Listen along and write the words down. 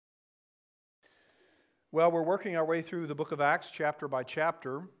Well, we're working our way through the book of Acts chapter by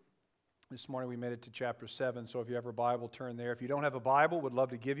chapter. This morning we made it to chapter 7, so if you have a Bible, turn there. If you don't have a Bible, we'd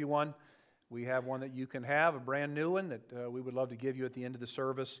love to give you one. We have one that you can have, a brand new one that we would love to give you at the end of the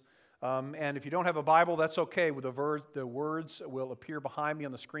service. And if you don't have a Bible, that's okay. The words will appear behind me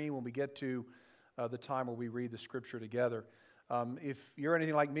on the screen when we get to the time where we read the Scripture together. If you're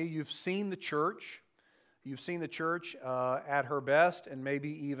anything like me, you've seen the church. You've seen the church at her best and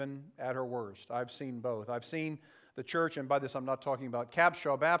maybe even at her worst. I've seen both. I've seen the church, and by this I'm not talking about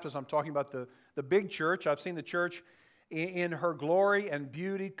Capshaw Baptist, I'm talking about the big church. I've seen the church in her glory and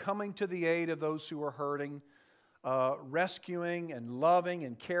beauty coming to the aid of those who are hurting, rescuing and loving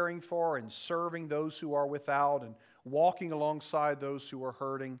and caring for and serving those who are without and walking alongside those who are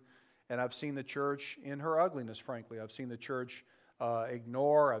hurting. And I've seen the church in her ugliness, frankly. I've seen the church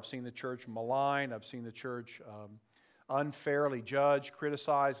ignore. I've seen the church malign. I've seen the church unfairly judge,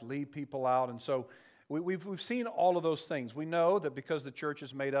 criticize, leave people out. And so we've seen all of those things. We know that because the church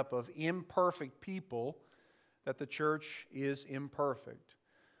is made up of imperfect people, that the church is imperfect.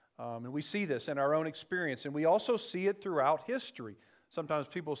 And we see this in our own experience. And we also see it throughout history. Sometimes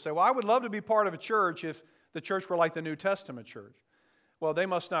people say, well, I would love to be part of a church if the church were like the New Testament church. Well, they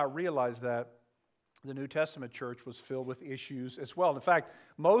must not realize that the New Testament church was filled with issues as well. In fact,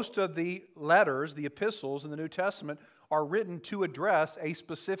 most of the letters, the epistles in the New Testament, are written to address a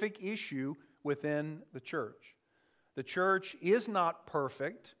specific issue within the church. The church is not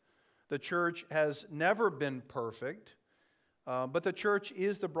perfect. The church has never been perfect. But the church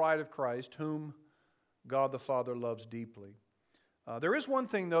is the bride of Christ, whom God the Father loves deeply. There is one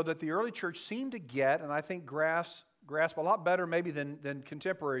thing, though, that the early church seemed to get, and I think grasp a lot better maybe than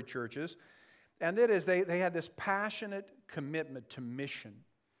contemporary churches, and that is they had this passionate commitment to mission.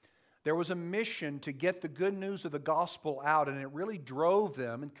 There was a mission to get the good news of the gospel out, and it really drove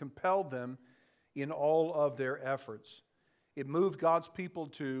them and compelled them in all of their efforts. It moved God's people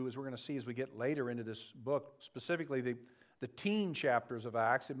to, as we're going to see as we get later into this book, specifically the teen chapters of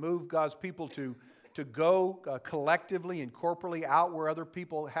Acts, it moved God's people to go collectively and corporately out where other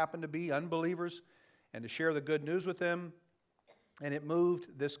people happen to be, unbelievers, and to share the good news with them. And it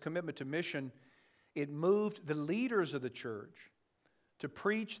moved this commitment to mission. It moved the leaders of the church to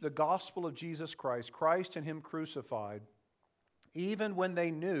preach the gospel of Jesus Christ, Christ and Him crucified, even when they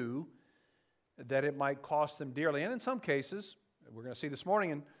knew that it might cost them dearly. And in some cases, we're going to see this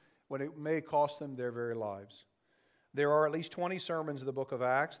morning, and when it may cost them their very lives. There are at least 20 sermons in the book of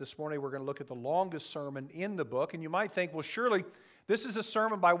Acts. This morning we're going to look at the longest sermon in the book. And you might think, well, surely this is a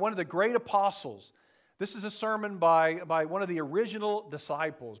sermon by one of the great apostles. This is a sermon by one of the original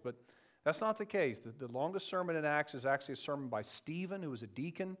disciples. But that's not the case. The longest sermon in Acts is actually a sermon by Stephen, who was a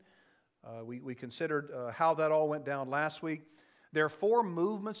deacon. We considered how that all went down last week. There are 4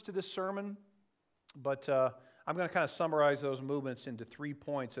 movements to this sermon, but I'm going to kind of summarize those movements into 3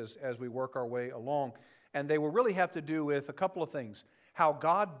 points as we work our way along. And they will really have to do with a couple of things. How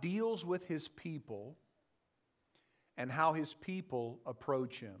God deals with His people and how His people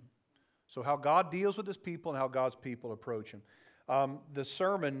approach Him. So how God deals with His people and how God's people approach Him. The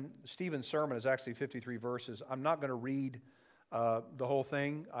sermon, Stephen's sermon, is actually 53 verses. I'm not going to read the whole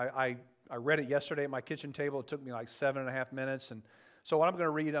thing. I read it yesterday at my kitchen table. It took me like 7.5 minutes. And so what I'm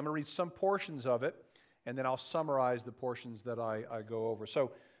going to read some portions of it, and then I'll summarize the portions that I go over.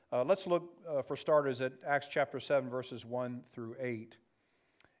 So let's look, for starters, at Acts chapter 7, verses 1 through 8.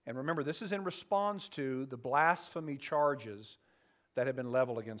 And remember, this is in response to the blasphemy charges that had been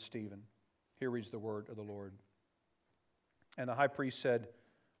leveled against Stephen. Here reads the word of the Lord. And the high priest said,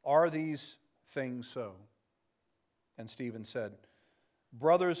 "Are these things so?" And Stephen said,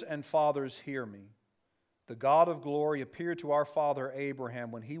 "Brothers and fathers, hear me. The God of glory appeared to our father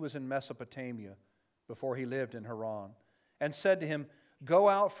Abraham when he was in Mesopotamia, before he lived in Haran, and said to him, 'Go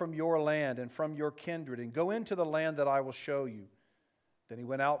out from your land and from your kindred, and go into the land that I will show you.' Then he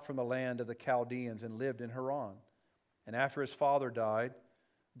went out from the land of the Chaldeans and lived in Haran. And after his father died,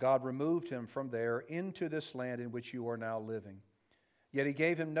 God removed him from there into this land in which you are now living. Yet He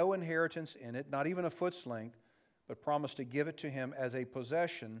gave him no inheritance in it, not even a foot's length, but promised to give it to him as a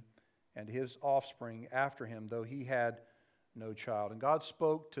possession and his offspring after him, though he had no child. And God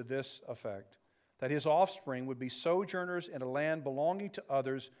spoke to this effect, that his offspring would be sojourners in a land belonging to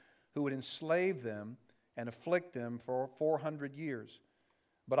others who would enslave them and afflict them for 400 years.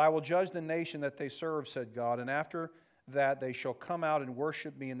 But I will judge the nation that they serve, said God, and after that they shall come out and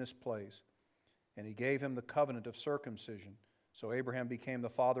worship me in this place. And He gave him the covenant of circumcision. So Abraham became the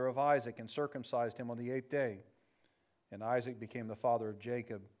father of Isaac and circumcised him on the 8th day. And Isaac became the father of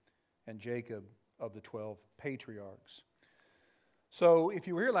Jacob, and Jacob of the 12 patriarchs. So if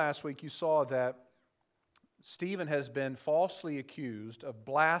you were here last week, you saw that Stephen has been falsely accused of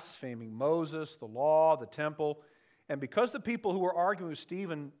blaspheming Moses, the law, the temple, and because the people who were arguing with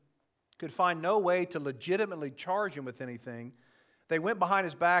Stephen could find no way to legitimately charge him with anything, they went behind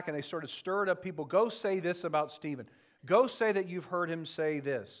his back and they sort of stirred up people. Go say this about Stephen. Go say that you've heard him say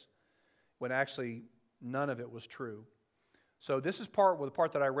this, when actually none of it was true. So this is the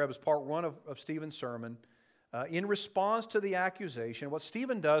part that I read was part one of Stephen's sermon. In response to the accusation, what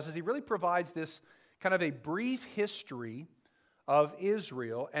Stephen does is he really provides this kind of a brief history of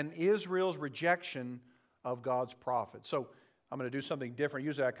Israel and Israel's rejection of God's prophet. So I'm going to do something different.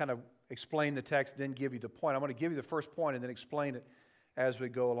 Usually I kind of explain the text, then give you the point. I'm going to give you the first point and then explain it as we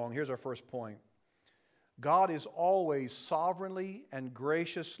go along. Here's our first point. God is always sovereignly and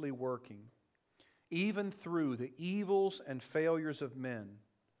graciously working, even through the evils and failures of men,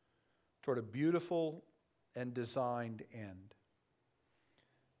 toward a beautiful and designed end.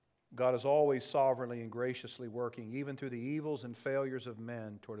 God is always sovereignly and graciously working, even through the evils and failures of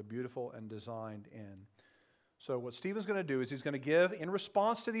men, toward a beautiful and designed end. So what Stephen's going to do is he's going to give, in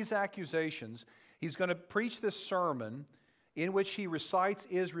response to these accusations, he's going to preach this sermon in which he recites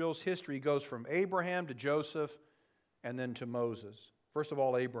Israel's history. He goes from Abraham to Joseph and then to Moses. First of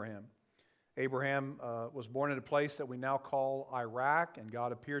all, Abraham. Abraham was born in a place that we now call Iraq, and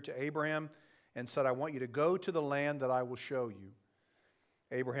God appeared to Abraham and said, I want you to go to the land that I will show you.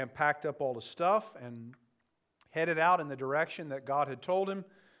 Abraham packed up all the stuff and headed out in the direction that God had told him,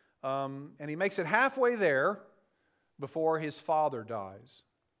 and he makes it halfway there before his father dies.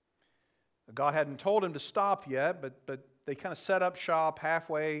 God hadn't told him to stop yet, but they kind of set up shop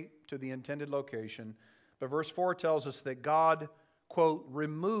halfway to the intended location. But verse 4 tells us that God, quote,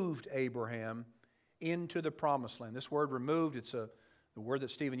 removed Abraham into the promised land. This word removed, the word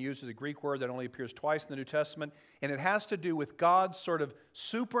that Stephen uses, a Greek word that only appears twice in the New Testament, and it has to do with God's sort of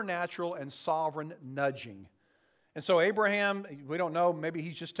supernatural and sovereign nudging. And so Abraham, we don't know, maybe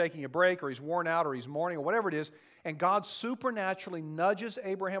he's just taking a break or he's worn out or he's mourning or whatever it is, and God supernaturally nudges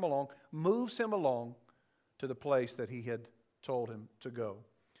Abraham along, moves him along to the place that he had told him to go.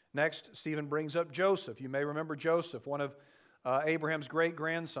 Next, Stephen brings up Joseph. You may remember Joseph, one of Abraham's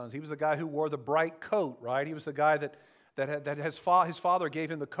great-grandsons. He was the guy who wore the bright coat, right? He was the guy that his father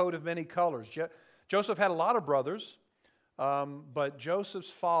gave him the coat of many colors. Joseph had a lot of brothers, but Joseph's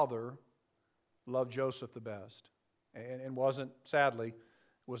father loved Joseph the best and sadly,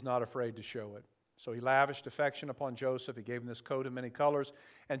 was not afraid to show it. So he lavished affection upon Joseph. He gave him this coat of many colors.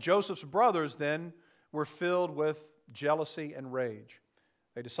 And Joseph's brothers then were filled with jealousy and rage.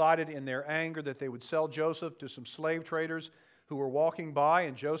 They decided in their anger that they would sell Joseph to some slave traders who were walking by,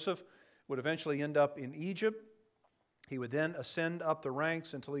 and Joseph would eventually end up in Egypt. He would then ascend up the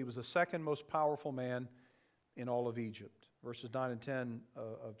ranks until he was the second most powerful man in all of Egypt. Verses 9 and 10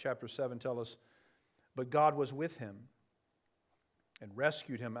 of chapter 7 tell us, but God was with him and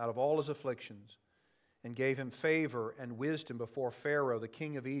rescued him out of all his afflictions and gave him favor and wisdom before Pharaoh, the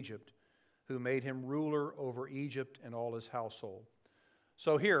king of Egypt, who made him ruler over Egypt and all his household.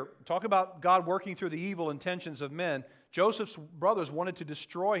 So here, talk about God working through the evil intentions of men. Joseph's brothers wanted to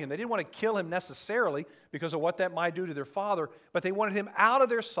destroy him. They didn't want to kill him necessarily because of what that might do to their father, but they wanted him out of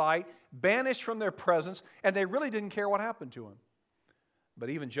their sight, banished from their presence, and they really didn't care what happened to him. But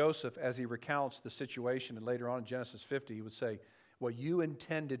even Joseph, as he recounts the situation, and later on in Genesis 50, he would say, what you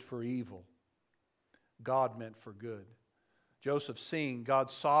intended for evil, God meant for good. Joseph seeing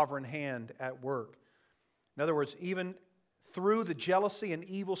God's sovereign hand at work. In other words, even through the jealousy and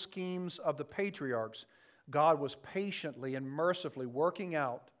evil schemes of the patriarchs, God was patiently and mercifully working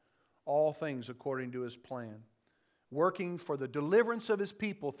out all things according to his plan, working for the deliverance of his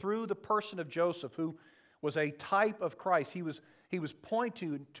people through the person of Joseph, who was a type of Christ. He was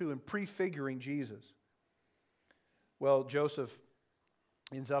pointing to and prefiguring Jesus. Well, Joseph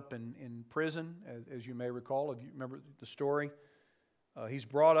ends up in prison, as you may recall, if you remember the story. He's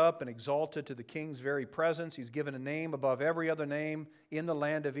brought up and exalted to the king's very presence. He's given a name above every other name in the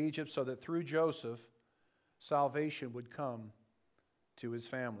land of Egypt, so that through Joseph, salvation would come to his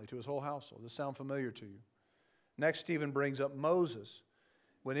family, to his whole household. Does this sound familiar to you? Next, Stephen brings up Moses.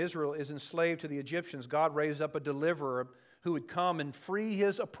 When Israel is enslaved to the Egyptians, God raised up a deliverer who would come and free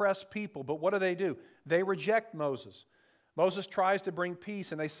his oppressed people. But what do? They reject Moses. Moses tries to bring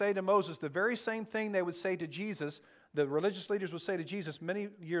peace, and they say to Moses the very same thing they would say to Jesus, the religious leaders would say to Jesus many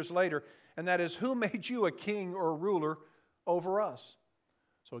years later, and that is, who made you a king or a ruler over us?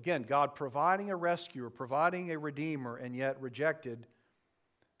 So again, God providing a rescuer, providing a redeemer, and yet rejected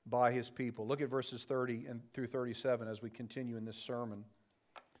by his people. Look at verses 30 and through 37 as we continue in this sermon.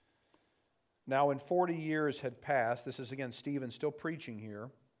 Now when 40 years had passed, this is again Stephen still preaching here,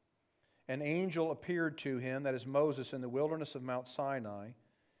 an angel appeared to him, that is Moses, in the wilderness of Mount Sinai,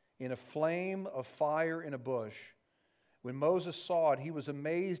 in a flame of fire in a bush. When Moses saw it, he was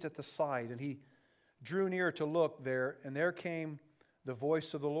amazed at the sight, and he drew near to look there, and there came the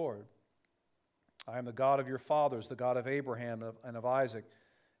voice of the Lord. I am the God of your fathers, the God of Abraham and of Isaac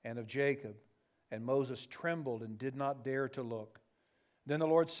and of Jacob. And Moses trembled and did not dare to look. Then the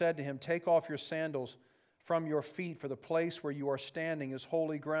Lord said to him, take off your sandals from your feet, for the place where you are standing is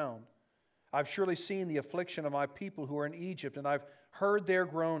holy ground. I've surely seen the affliction of my people who are in Egypt, and I've heard their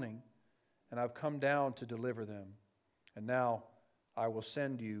groaning, and I've come down to deliver them. And now I will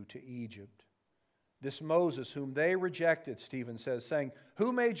send you to Egypt. This Moses, whom they rejected, Stephen says, saying,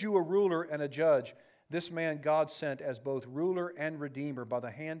 who made you a ruler and a judge? This man God sent as both ruler and redeemer by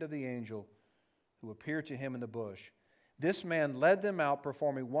the hand of the angel who appeared to him in the bush. This man led them out,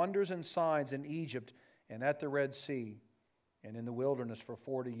 performing wonders and signs in Egypt and at the Red Sea and in the wilderness for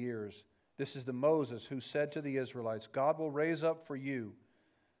 40 years. This is the Moses who said to the Israelites, God will raise up for you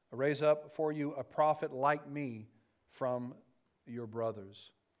a prophet like me from your brothers.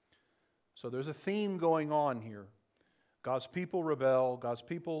 So there's a theme going on here. God's people rebel. God's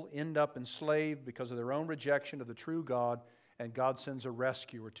people end up enslaved because of their own rejection of the true God, and God sends a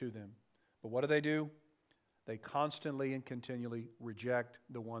rescuer to them. But what do? They constantly and continually reject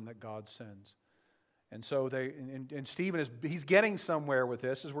the one that God sends. And so and Stephen he's getting somewhere with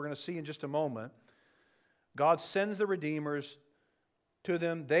this, as we're going to see in just a moment. God sends the redeemers to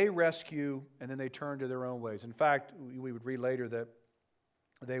them, they rescue, and then they turn to their own ways. In fact, we would read later that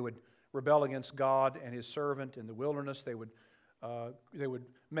they would rebel against God and His servant in the wilderness. They would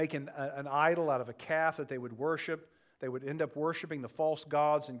make an idol out of a calf that they would worship. They would end up worshiping the false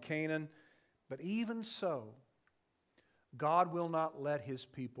gods in Canaan. But even so, God will not let His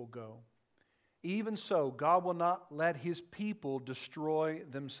people go. Even so, God will not let His people destroy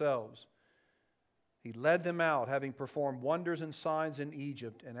themselves. He led them out, having performed wonders and signs in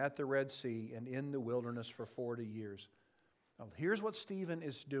Egypt and at the Red Sea and in the wilderness for 40 years. Now, here's what Stephen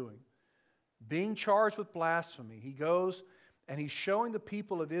is doing. Being charged with blasphemy, he goes and he's showing the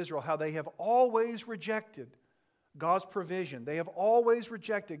people of Israel how they have always rejected God's provision. They have always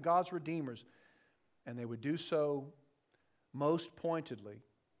rejected God's redeemers. And they would do so most pointedly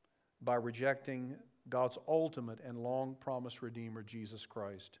by rejecting God's ultimate and long-promised Redeemer, Jesus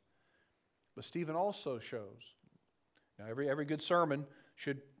Christ. But Stephen also shows, now every good sermon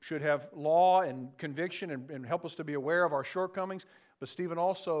should have law and conviction and help us to be aware of our shortcomings, but Stephen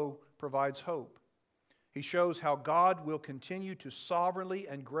also provides hope. He shows how God will continue to sovereignly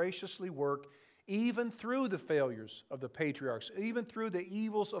and graciously work even through the failures of the patriarchs, even through the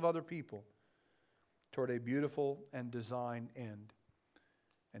evils of other people, toward a beautiful and designed end.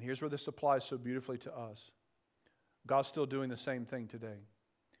 And here's where this applies so beautifully to us. God's still doing the same thing today.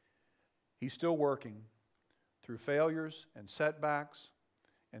 He's still working through failures and setbacks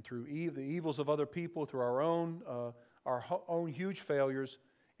and through the evils of other people, through our own huge failures,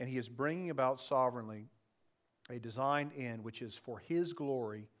 and He is bringing about sovereignly a designed end which is for His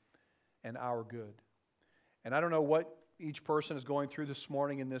glory and our good. And I don't know what each person is going through this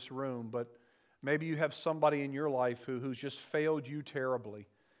morning in this room, but maybe you have somebody in your life who's just failed you terribly.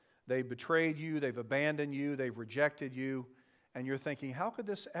 They've betrayed you, they've abandoned you, they've rejected you, and you're thinking, how could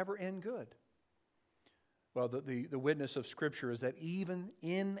this ever end good? Well, the witness of Scripture is that even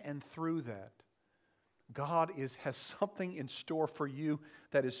in and through that, God has something in store for you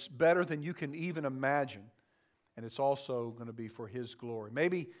that is better than you can even imagine. And it's also going to be for His glory.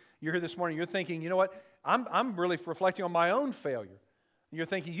 Maybe you're here this morning, you're thinking, you know what, I'm really reflecting on my own failure. And you're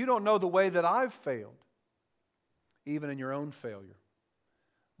thinking, you don't know the way that I've failed. Even in your own failure,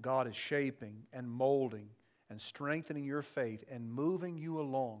 God is shaping and molding and strengthening your faith and moving you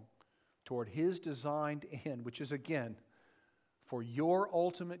along toward His designed end, which is, again, for your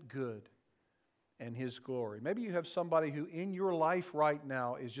ultimate good and His glory. Maybe you have somebody who in your life right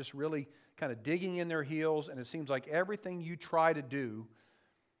now is just really kind of digging in their heels, and it seems like everything you try to do,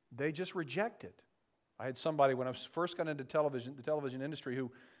 they just reject it. I had somebody when I first got into the television industry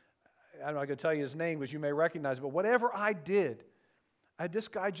who, I'm not going to tell you his name because you may recognize it, but whatever I did, this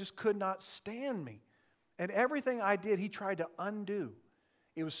guy just could not stand me. And everything I did, he tried to undo.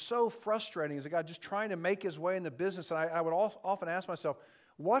 It was so frustrating as a guy just trying to make his way in the business. And I would often ask myself,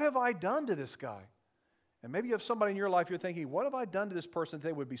 what have I done to this guy? And maybe you have somebody in your life you're thinking, what have I done to this person that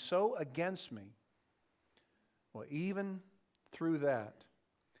they would be so against me? Well, even through that,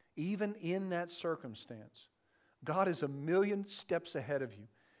 even in that circumstance, God is a million steps ahead of you.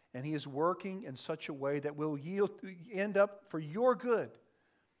 And He is working in such a way that will end up for your good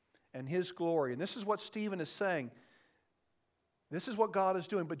and His glory. And this is what Stephen is saying. This is what God is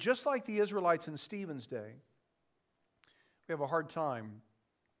doing. But just like the Israelites in Stephen's day, we have a hard time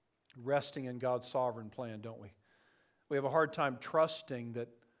resting in God's sovereign plan, don't we? We have a hard time trusting that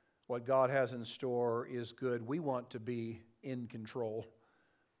what God has in store is good. We want to be in control.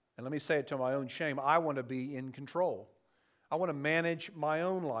 And let me say it to my own shame, I want to be in control. I want to manage my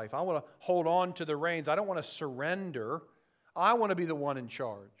own life. I want to hold on to the reins. I don't want to surrender. I want to be the one in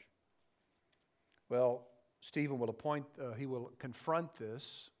charge. Well, Stephen will he will confront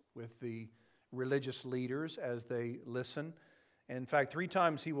this with the religious leaders as they listen. And in fact, 3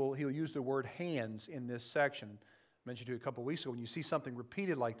 times he'll use the word hands in this section. I mentioned to you a couple of weeks ago, when you see something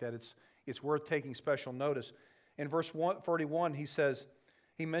repeated like that, it's worth taking special notice. In verse 41,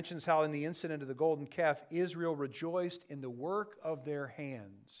 he mentions how in the incident of the golden calf, Israel rejoiced in the work of their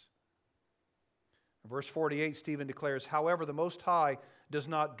hands. In verse 48, Stephen declares, however, the Most High does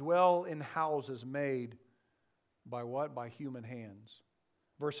not dwell in houses made by what? By human hands.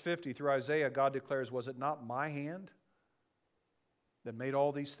 Verse 50, through Isaiah, God declares, was it not my hand that made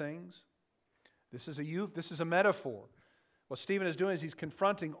all these things? This is a metaphor. What Stephen is doing is he's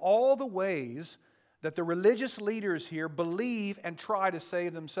confronting all the ways that the religious leaders here believe and try to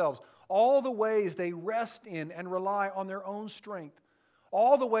save themselves. All the ways they rest in and rely on their own strength.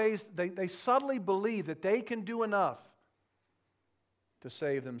 All the ways they subtly believe that they can do enough to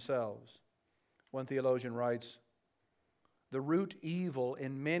save themselves. One theologian writes, the root evil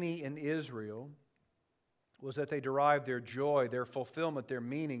in many in Israel was that they derived their joy, their fulfillment, their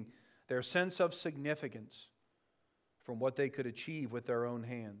meaning, their sense of significance from what they could achieve with their own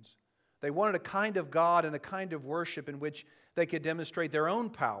hands. They wanted a kind of God and a kind of worship in which they could demonstrate their own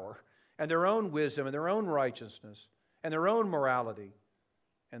power and their own wisdom and their own righteousness and their own morality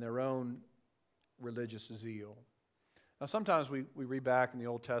and their own religious zeal. Now, sometimes we read back in the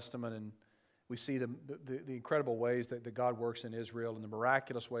Old Testament and we see the incredible ways that God works in Israel and the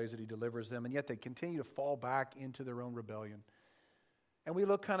miraculous ways that He delivers them, and yet they continue to fall back into their own rebellion. And we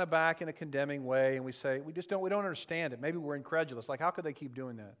look kind of back in a condemning way and we say, we don't understand it. Maybe we're incredulous. Like, how could they keep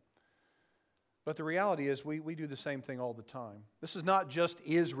doing that? But the reality is we do the same thing all the time. This is not just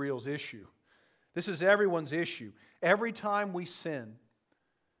Israel's issue. This is everyone's issue. Every time we sin,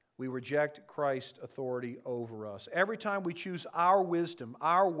 we reject Christ's authority over us. Every time we choose our wisdom,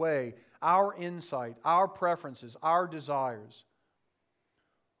 our way, our insight, our preferences, our desires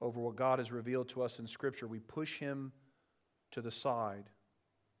over what God has revealed to us in Scripture, we push Him to the side.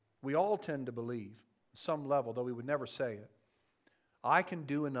 We all tend to believe, at some level, though we would never say it, I can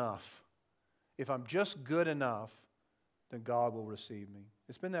do enough. If I'm just good enough, then God will receive me.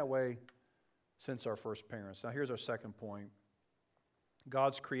 It's been that way since our first parents. Now here's our second point.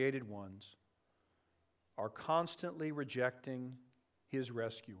 God's created ones are constantly rejecting His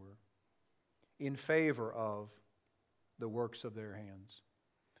rescuer in favor of the works of their hands.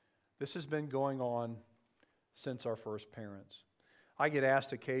 This has been going on since our first parents. I get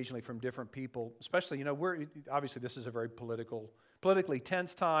asked occasionally from different people, especially, obviously this is a very politically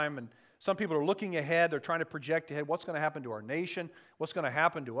tense time, and some people are looking ahead, they're trying to project ahead what's going to happen to our nation, what's going to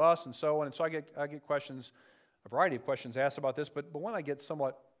happen to us, and so on. And so I get questions, a variety of questions asked about this, but one I get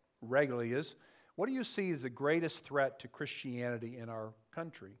somewhat regularly is, what do you see as the greatest threat to Christianity in our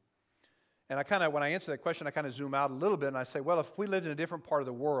country? And when I answer that question, I kind of zoom out a little bit and I say, well, if we lived in a different part of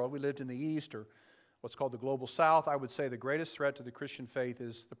the world, we lived in the East or what's called the global South, I would say the greatest threat to the Christian faith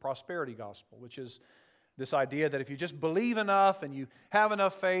is the prosperity gospel, which is this idea that if you just believe enough and you have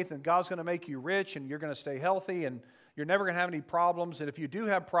enough faith and God's going to make you rich and you're going to stay healthy and you're never going to have any problems, and if you do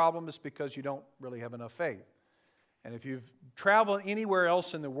have problems, it's because you don't really have enough faith. And if you've traveled anywhere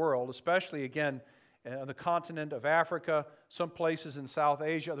else in the world, especially, again, on the continent of Africa, some places in South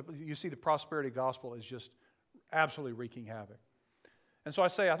Asia, you see the prosperity gospel is just absolutely wreaking havoc. And so I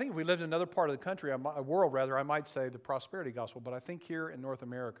think if we lived in another part of the country, a world rather, I might say the prosperity gospel. But I think here in North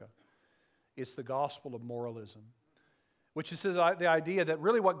America, it's the gospel of moralism, which is the idea that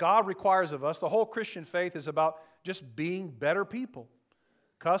really what God requires of us, the whole Christian faith is about just being better people,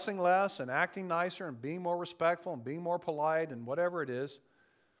 cussing less and acting nicer and being more respectful and being more polite and whatever it is.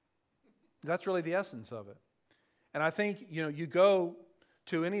 That's really the essence of it. And I think, you go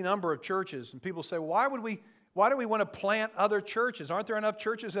to any number of churches and people say, why do we want to plant other churches? Aren't there enough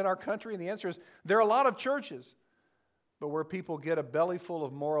churches in our country? And the answer is, there are a lot of churches, but where people get a belly full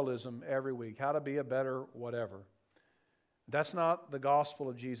of moralism every week, how to be a better whatever. That's not the gospel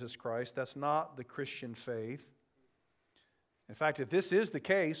of Jesus Christ. That's not the Christian faith. In fact, if this is the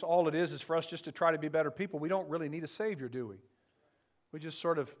case, all it is for us just to try to be better people. We don't really need a Savior, do we? We just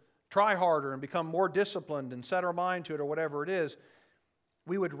sort of try harder and become more disciplined and set our mind to it or whatever it is.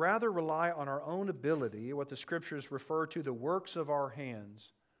 we would rather rely on our own ability, what the Scriptures refer to the works of our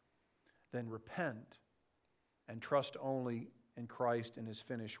hands, than repent and trust only in Christ and His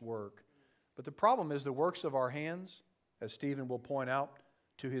finished work. But the problem is the works of our hands, as Stephen will point out,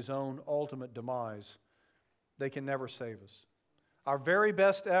 to his own ultimate demise, they can never save us. Our very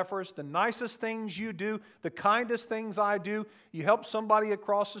best efforts, the nicest things you do, the kindest things I do, you help somebody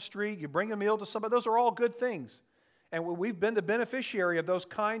across the street, you bring a meal to somebody, those are all good things. And we've been the beneficiary of those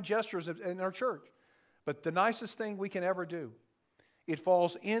kind gestures in our church. But the nicest thing we can ever do, it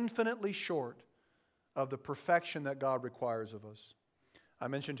falls infinitely short of the perfection that God requires of us. I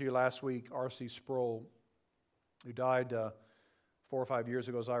mentioned to you last week R.C. Sproul, who died 4 or 5 years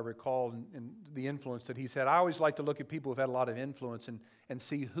ago, as I recall, and the influence that he's had. I always like to look at people who've had a lot of influence and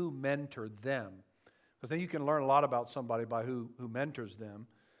see who mentored them. Because then you can learn a lot about somebody by who mentors them.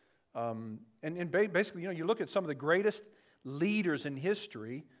 And basically, you look at some of the greatest leaders in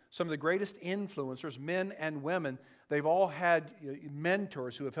history, some of the greatest influencers, men and women, they've all had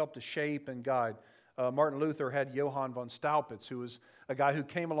mentors who have helped to shape and guide. Martin Luther had Johann von Staupitz, who was a guy who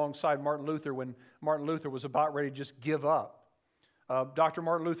came alongside Martin Luther when Martin Luther was about ready to just give up. Dr.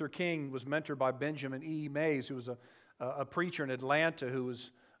 Martin Luther King was mentored by Benjamin E. Mays, who was a preacher in Atlanta who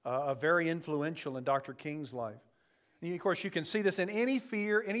was very influential in Dr. King's life. And of course, you can see this in any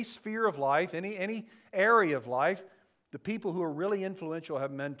sphere of life, any area of life. The people who are really influential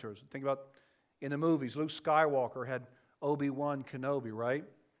have mentors. Think about in the movies, Luke Skywalker had Obi-Wan Kenobi, right?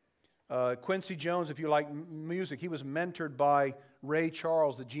 Quincy Jones, if you like music, he was mentored by Ray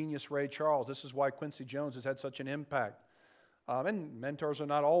Charles, the genius Ray Charles. This is why Quincy Jones has had such an impact. And mentors are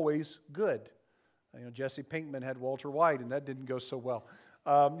not always good. Jesse Pinkman had Walter White, and that didn't go so well.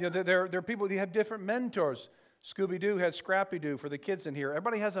 There are people who have different mentors. Scooby-Doo had Scrappy-Doo for the kids in here.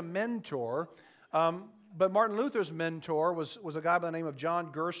 Everybody has a mentor. But Martin Luther's mentor was a guy by the name of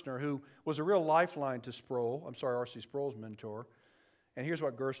John Gerstner, who was a real lifeline to Sproul. R.C. Sproul's mentor. And here's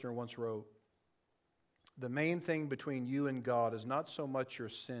what Gerstner once wrote. The main thing between you and God is not so much your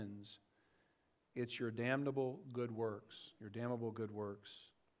sins, it's your damnable good works. Your damnable good works.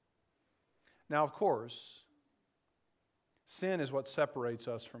 Now, of course, sin is what separates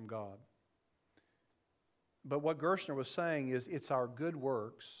us from God. But what Gerstner was saying is it's our good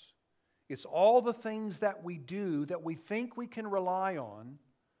works. It's all the things that we do that we think we can rely on.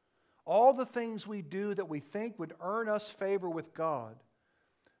 All the things we do that we think would earn us favor with God.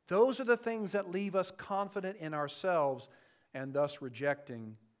 Those are the things that leave us confident in ourselves and thus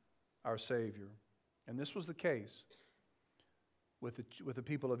rejecting our Savior. And this was the case with the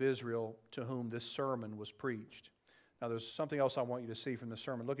people of Israel to whom this sermon was preached. Now there's something else I want you to see from the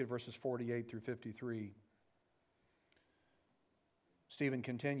sermon. Look at verses 48 through 53. Stephen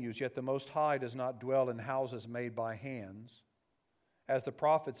continues, yet the Most High does not dwell in houses made by hands. As the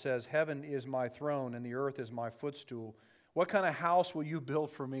prophet says, heaven is my throne and the earth is my footstool. What kind of house will you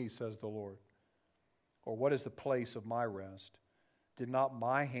build for me, says the Lord? Or what is the place of my rest? Did not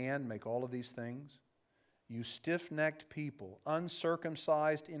my hand make all of these things? You stiff-necked people,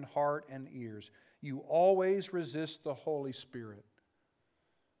 uncircumcised in heart and ears, you always resist the Holy Spirit.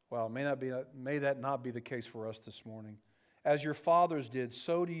 Well, may that not be the case for us this morning. As your fathers did,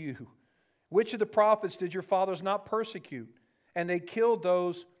 so do you. Which of the prophets did your fathers not persecute? And they killed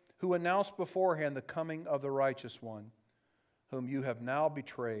those who announced beforehand the coming of the righteous one, whom you have now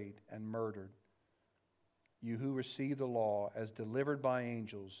betrayed and murdered. You who received the law as delivered by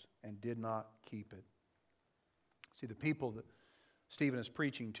angels and did not keep it. See, the people that Stephen is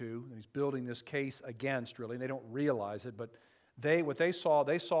preaching to, and he's building this case against, really, and they don't realize it, but what they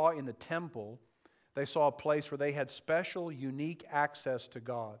saw in the temple, they saw a place where they had special, unique access to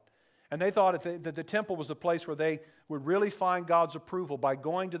God. And they thought that the temple was a place where they would really find God's approval by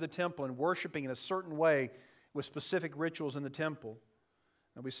going to the temple and worshiping in a certain way with specific rituals in the temple.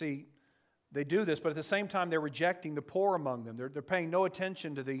 And we see they do this, but at the same time they're rejecting the poor among them. They're paying no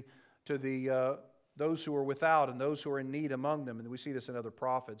attention to those who are without and those who are in need among them. And we see this in other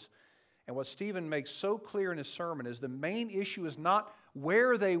prophets. And what Stephen makes so clear in his sermon is the main issue is not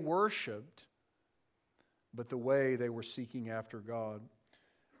where they worshiped, but the way they were seeking after God.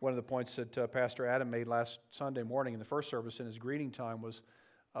 One of the points that Pastor Adam made last Sunday morning in the first service in his greeting time was,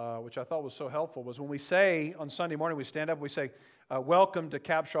 which I thought was so helpful, was when we say on Sunday morning, we stand up and we say, welcome to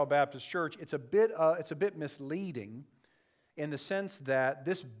Capshaw Baptist Church. It's a bit misleading in the sense that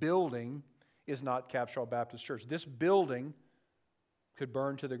this building is not Capshaw Baptist Church. This building could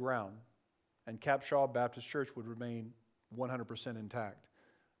burn to the ground, and Capshaw Baptist Church would remain 100% intact.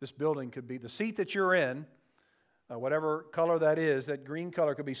 This building could be the seat that you're in, whatever color that is, that green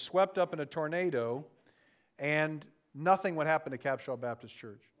color could be swept up in a tornado, and nothing would happen to Capshaw Baptist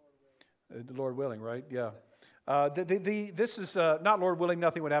Church. Lord willing, right? Yeah. This is not Lord willing,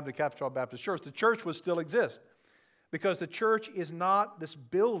 nothing would happen to Capshaw Baptist Church. The church would still exist because the church is not this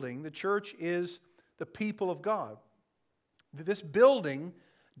building. The church is the people of God. This building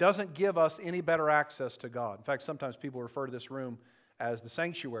doesn't give us any better access to God. In fact, sometimes people refer to this room as the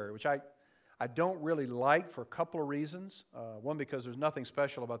sanctuary, which I don't really like for a couple of reasons. One, because there's nothing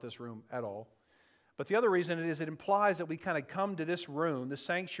special about this room at all. But the other reason it implies that we kind of come to this room, this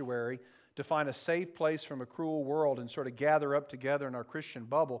sanctuary, to find a safe place from a cruel world and sort of gather up together in our Christian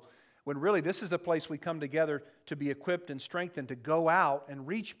bubble, when really this is the place we come together to be equipped and strengthened to go out and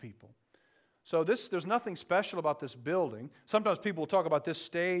reach people. So there's nothing special about this building. Sometimes people will talk about this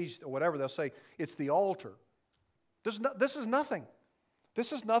stage or whatever. They'll say, it's the altar. This is nothing.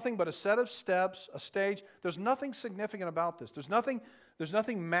 This is nothing but a set of steps, a stage. There's nothing significant about this. There's nothing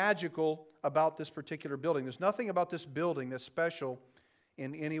magical about this particular building. There's nothing about this building that's special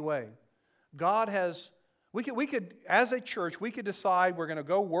in any way. God has, we could, as a church, we could decide we're going to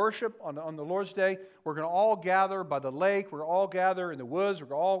go worship on the Lord's Day. We're going to all gather by the lake. We're going to all gather in the woods. We're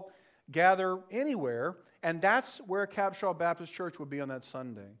going to all gather anywhere. And that's where Capshaw Baptist Church would be on that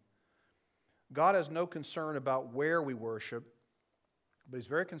Sunday. God has no concern about where we worship, but He's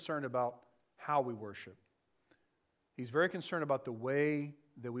very concerned about how we worship. He's very concerned about the way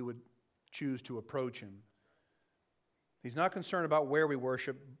that we would choose to approach Him. He's not concerned about where we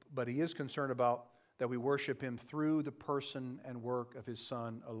worship, but He is concerned about that we worship Him through the person and work of His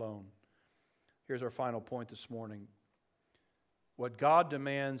Son alone. Here's our final point this morning. What God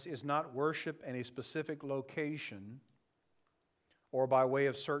demands is not worship in a specific location or by way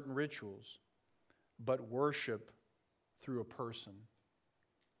of certain rituals, but worship through a person.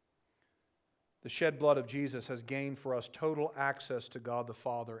 The shed blood of Jesus has gained for us total access to God the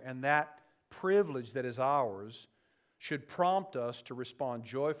Father, and that privilege that is ours should prompt us to respond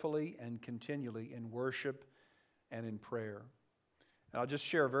joyfully and continually in worship and in prayer. And I'll just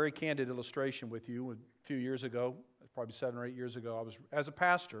share a very candid illustration with you. A few years ago, probably 7 or 8 years ago, as a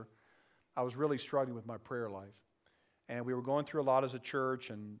pastor, I was really struggling with my prayer life. And we were going through a lot as a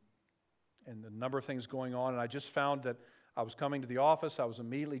church and a number of things going on, and I just found that I was coming to the office, I was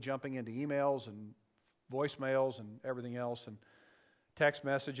immediately jumping into emails and voicemails and everything else and text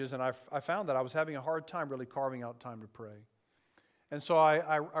messages, and I found that I was having a hard time really carving out time to pray. And so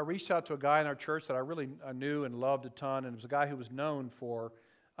I reached out to a guy in our church that I knew and loved a ton, and it was a guy who was known for,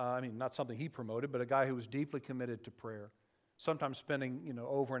 not something he promoted, but a guy who was deeply committed to prayer, sometimes spending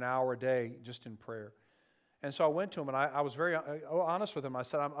over an hour a day just in prayer. And so I went to him, and I was very honest with him. I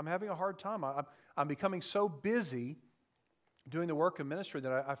said, I'm having a hard time. I'm becoming so busy doing the work of ministry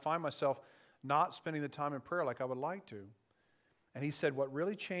that I find myself not spending the time in prayer like I would like to. And he said, what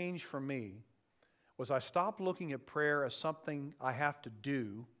really changed for me was I stopped looking at prayer as something I have to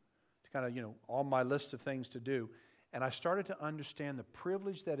do, to kind of, on my list of things to do, and I started to understand the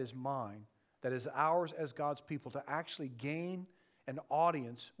privilege that is mine, that is ours as God's people, to actually gain an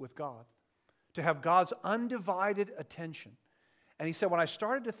audience with God, to have God's undivided attention. And he said, when I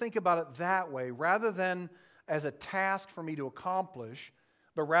started to think about it that way, rather than as a task for me to accomplish,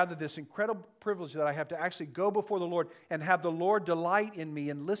 but rather this incredible privilege that I have to actually go before the Lord and have the Lord delight in me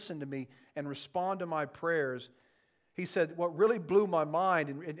and listen to me and respond to my prayers. He said, what really blew my mind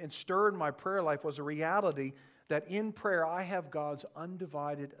and stirred my prayer life was a reality that in prayer I have God's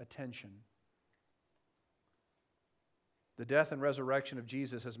undivided attention. The death and resurrection of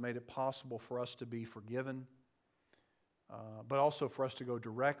Jesus has made it possible for us to be forgiven, but also for us to go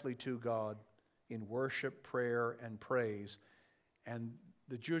directly to God in worship, prayer, and praise. And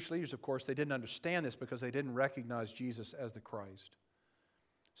the Jewish leaders, of course, they didn't understand this because they didn't recognize Jesus as the Christ.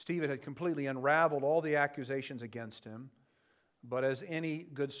 Stephen had completely unraveled all the accusations against him, but as any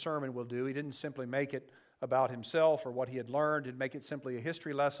good sermon will do, he didn't simply make it about himself or what he had learned and make it simply a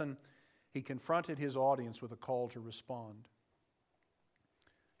history lesson. He confronted his audience with a call to respond.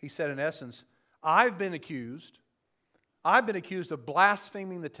 He said, in essence, I've been accused of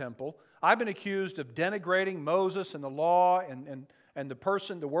blaspheming the temple. I've been accused of denigrating Moses and the law and the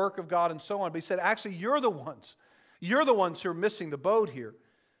person, the work of God, and so on. But he said, actually, you're the ones who are missing the boat here.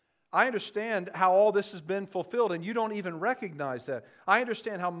 I understand how all this has been fulfilled, and you don't even recognize that. I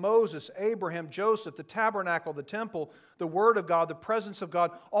understand how Moses, Abraham, Joseph, the tabernacle, the temple, the Word of God, the presence of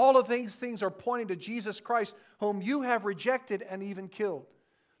God, all of these things are pointing to Jesus Christ, whom you have rejected and even killed.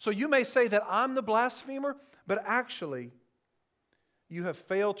 So you may say that I'm the blasphemer, but actually, you have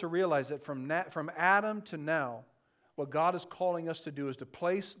failed to realize that from Adam to now, what God is calling us to do is to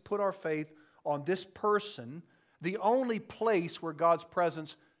put our faith on this person, the only place where God's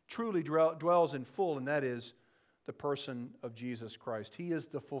presence truly dwells in full, and that is the person of Jesus Christ. He is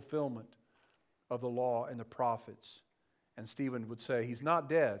the fulfillment of the law and the prophets. And Stephen would say, he's not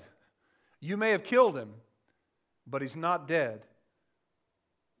dead. You may have killed him, but he's not dead.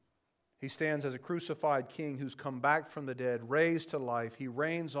 He stands as a crucified king who's come back from the dead, raised to life. He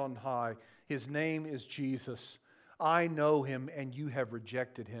reigns on high. His name is Jesus. I know him, and you have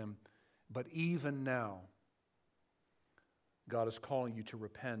rejected him. But even now, God is calling you to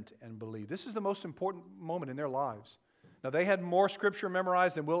repent and believe. This is the most important moment in their lives. Now, they had more Scripture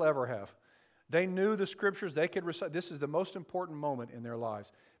memorized than we'll ever have. They knew the Scriptures. They could recite. This is the most important moment in their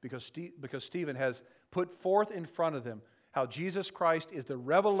lives because Stephen has put forth in front of them how Jesus Christ is the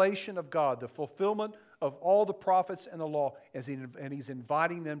revelation of God, the fulfillment of all the prophets and the law, and he's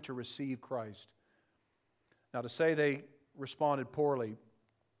inviting them to receive Christ. Now, to say they responded poorly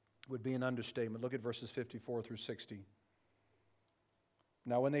would be an understatement. Look at verses 54 through 60.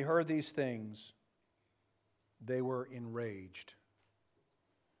 Now, when they heard these things, they were enraged,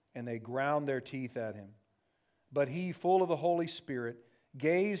 and they ground their teeth at him. But he, full of the Holy Spirit,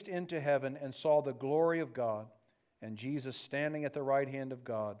 gazed into heaven and saw the glory of God, and Jesus standing at the right hand of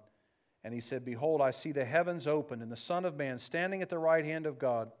God. And he said, Behold, I see the heavens opened, and the Son of Man standing at the right hand of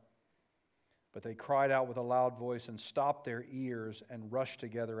God. But they cried out with a loud voice and stopped their ears and rushed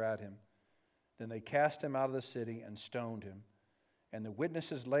together at him. Then they cast him out of the city and stoned him. And the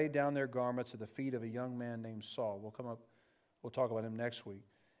witnesses laid down their garments at the feet of a young man named Saul. We'll talk about him next week.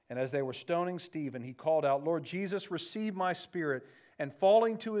 And as they were stoning Stephen, he called out, Lord Jesus, receive my spirit. And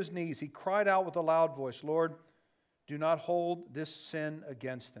falling to his knees, he cried out with a loud voice, Lord, do not hold this sin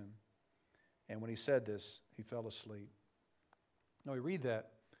against them. And when he said this, he fell asleep. Now we read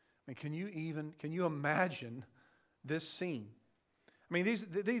that. I mean, can you imagine this scene? I mean,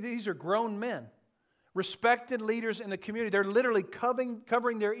 these are grown men, respected leaders in the community. They're literally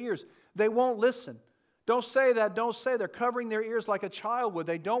covering their ears. They won't listen. Don't say that. Don't say. They're covering their ears like a child would.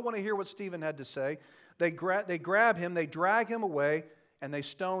 They don't want to hear what Stephen had to say. They grab him, they drag him away, and they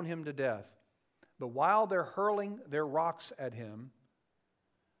stone him to death. But while they're hurling their rocks at him,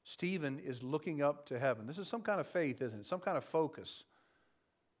 Stephen is looking up to heaven. This is some kind of faith, isn't it? Some kind of focus.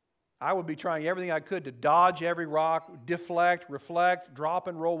 I would be trying everything I could to dodge every rock, deflect, reflect, drop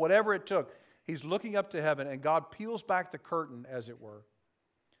and roll, whatever it took. He's looking up to heaven, and God peels back the curtain, as it were.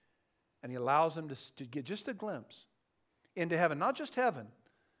 And he allows him to get just a glimpse into heaven. Not just heaven,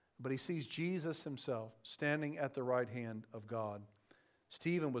 but he sees Jesus himself standing at the right hand of God.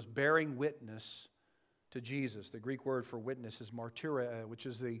 Stephen was bearing witness to Jesus. The Greek word for witness is martyria, which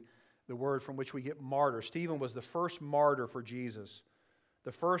is the word from which we get martyr. Stephen was the first martyr for Jesus,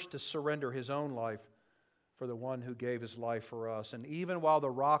 the first to surrender his own life for the one who gave his life for us. And even while the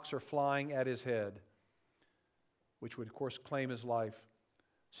rocks are flying at his head, which would, of course, claim his life,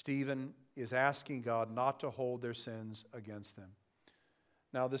 Stephen is asking God not to hold their sins against them.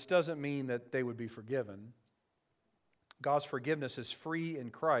 Now, this doesn't mean that they would be forgiven. God's forgiveness is free in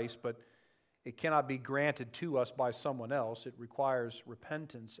Christ, but it cannot be granted to us by someone else. It requires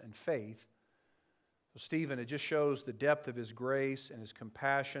repentance and faith. So Stephen, it just shows the depth of his grace and his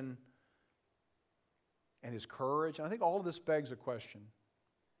compassion and his courage. And I think all of this begs a question.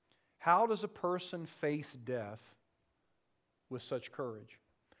 How does a person face death with such courage?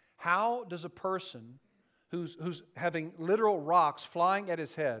 How does a person who's having literal rocks flying at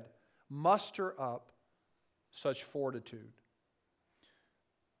his head muster up such fortitude?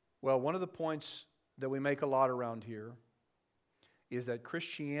 Well, one of the points that we make a lot around here is that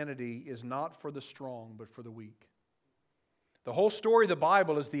Christianity is not for the strong, but for the weak. The whole story of the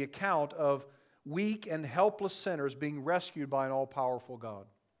Bible is the account of weak and helpless sinners being rescued by an all-powerful God.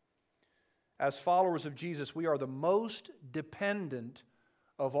 As followers of Jesus, we are the most dependent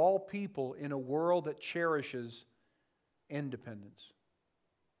of all people in a world that cherishes independence.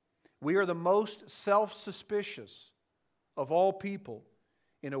 We are the most self-suspicious of all people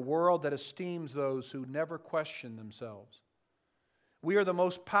in a world that esteems those who never question themselves. We are the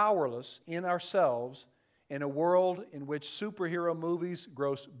most powerless in ourselves in a world in which superhero movies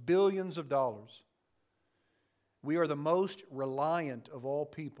gross billions of dollars. We are the most reliant of all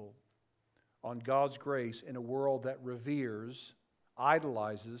people on God's grace in a world that reveres,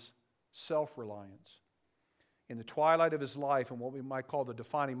 idolizes self-reliance. In the twilight of his life, and what we might call the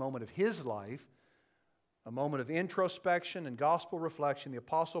defining moment of his life, a moment of introspection and gospel reflection, the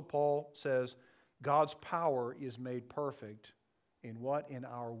Apostle Paul says, God's power is made perfect in what? In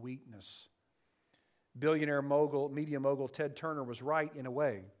our weakness. Billionaire media mogul Ted Turner was right in a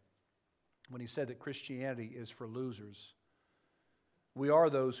way when he said that Christianity is for losers. We are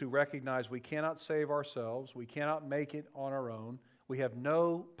those who recognize we cannot save ourselves, we cannot make it on our own, We have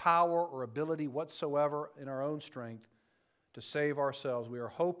no power or ability whatsoever in our own strength to save ourselves. We are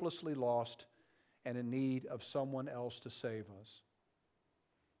hopelessly lost and in need of someone else to save us.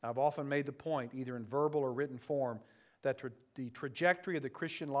 I've often made the point, either in verbal or written form, that the trajectory of the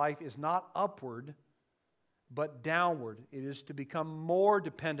Christian life is not upward, but downward. It is to become more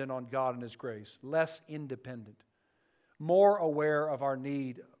dependent on God and His grace, less independent, more aware of our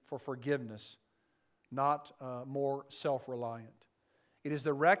need for forgiveness, not more self-reliant. It is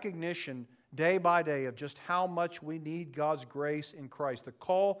the recognition day by day of just how much we need God's grace in Christ. The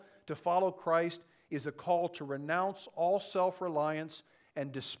call to follow Christ is a call to renounce all self-reliance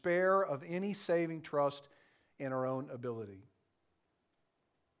and despair of any saving trust in our own ability.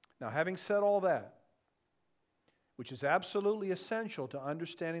 Now, having said all that, which is absolutely essential to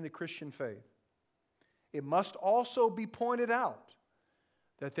understanding the Christian faith, it must also be pointed out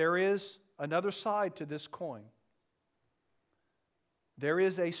that there is another side to this coin. There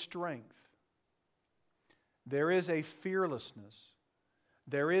is a strength. There is a fearlessness.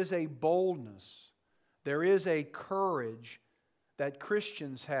 There is a boldness. There is a courage that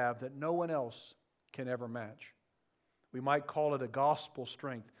Christians have that no one else can ever match. We might call it a gospel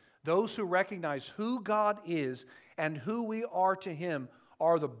strength. Those who recognize who God is and who we are to Him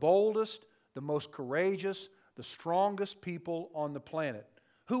are the boldest, the most courageous, the strongest people on the planet.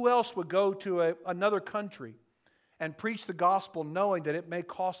 Who else would go to another country and preach the gospel knowing that it may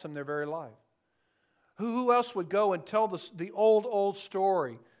cost them their very life? Who else would go and tell the old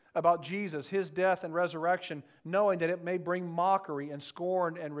story about Jesus, His death and resurrection, knowing that it may bring mockery and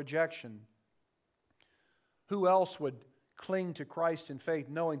scorn and rejection? Who else would cling to Christ in faith,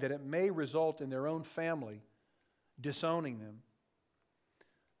 knowing that it may result in their own family disowning them?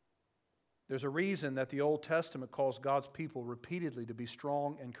 There's a reason that the Old Testament calls God's people repeatedly to be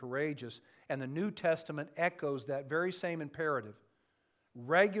strong and courageous, and the New Testament echoes that very same imperative,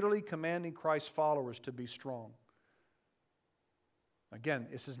 regularly commanding Christ's followers to be strong. Again,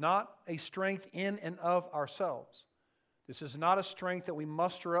 this is not a strength in and of ourselves. This is not a strength that we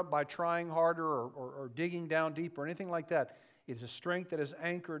muster up by trying harder or digging down deeper or anything like that. It is a strength that is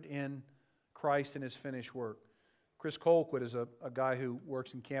anchored in Christ and His finished work. Chris Colquitt is a guy who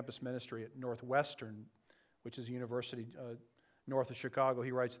works in campus ministry at Northwestern, which is a university north of Chicago.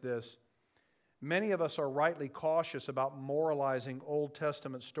 He writes this: "Many of us are rightly cautious about moralizing Old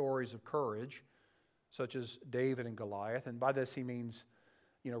Testament stories of courage, such as David and Goliath." And by this he means,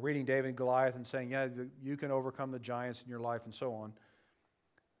 reading David and Goliath and saying, yeah, you can overcome the giants in your life and so on.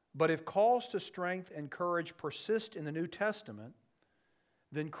 But if calls to strength and courage persist in the New Testament,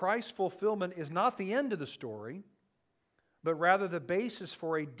 then Christ's fulfillment is not the end of the story, but rather the basis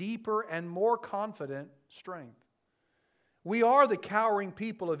for a deeper and more confident strength. We are the cowering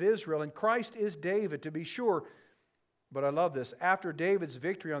people of Israel, and Christ is David, to be sure. But I love this. After David's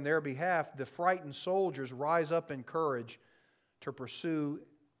victory on their behalf, the frightened soldiers rise up in courage to pursue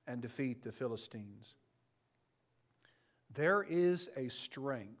and defeat the Philistines. There is a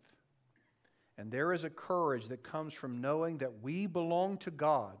strength and there is a courage that comes from knowing that we belong to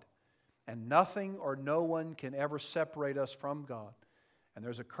God and nothing or no one can ever separate us from God. And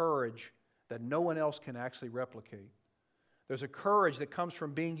there's a courage that no one else can actually replicate. There's a courage that comes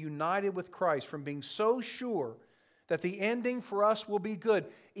from being united with Christ, from being so sure that the ending for us will be good,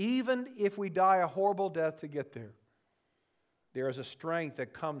 even if we die a horrible death to get there. There is a strength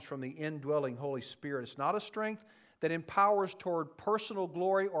that comes from the indwelling Holy Spirit. It's not a strength that empowers toward personal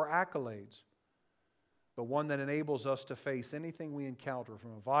glory or accolades, but one that enables us to face anything we encounter,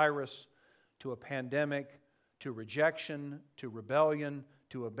 from a virus to a pandemic to rejection to rebellion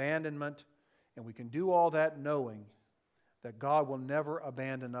to abandonment. And we can do all that knowing that God will never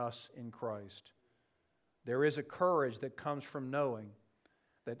abandon us in Christ. There is a courage that comes from knowing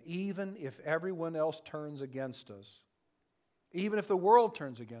that even if everyone else turns against us, even if the world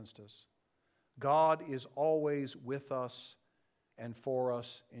turns against us, God is always with us and for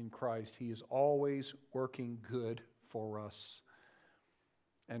us in Christ. He is always working good for us.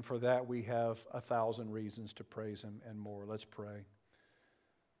 And for that we have 1,000 reasons to praise Him and more. Let's pray.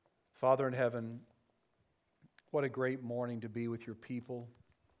 Father in heaven, what a great morning to be with your people.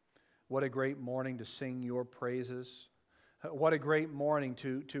 What a great morning to sing your praises. What a great morning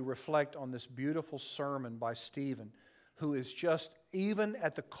to reflect on this beautiful sermon by Stephen, who is just, even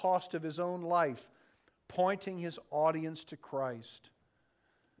at the cost of his own life, pointing his audience to Christ.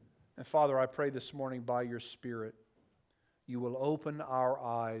 And Father, I pray this morning by your Spirit, you will open our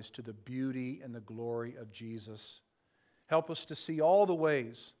eyes to the beauty and the glory of Jesus. Help us to see all the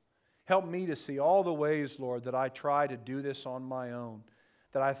ways. Help me to see all the ways, Lord, that I try to do this on my own,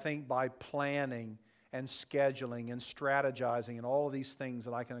 that I think by planning and scheduling and strategizing and all of these things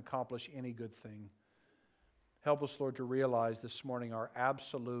that I can accomplish any good thing. Help us, Lord, to realize this morning our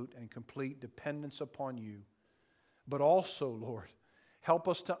absolute and complete dependence upon You. But also, Lord, help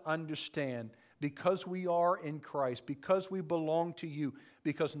us to understand, because we are in Christ, because we belong to You,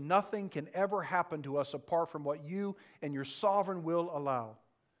 because nothing can ever happen to us apart from what You and Your sovereign will allow.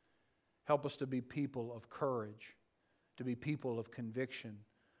 Help us to be people of courage, to be people of conviction,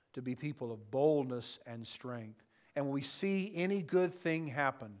 to be people of boldness and strength. And when we see any good thing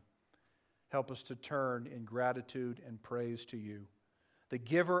happen, help us to turn in gratitude and praise to You, the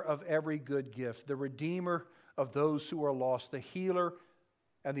giver of every good gift, the redeemer of those who are lost, the healer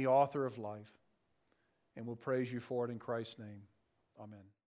and the author of life. And we'll praise You for it in Christ's name. Amen.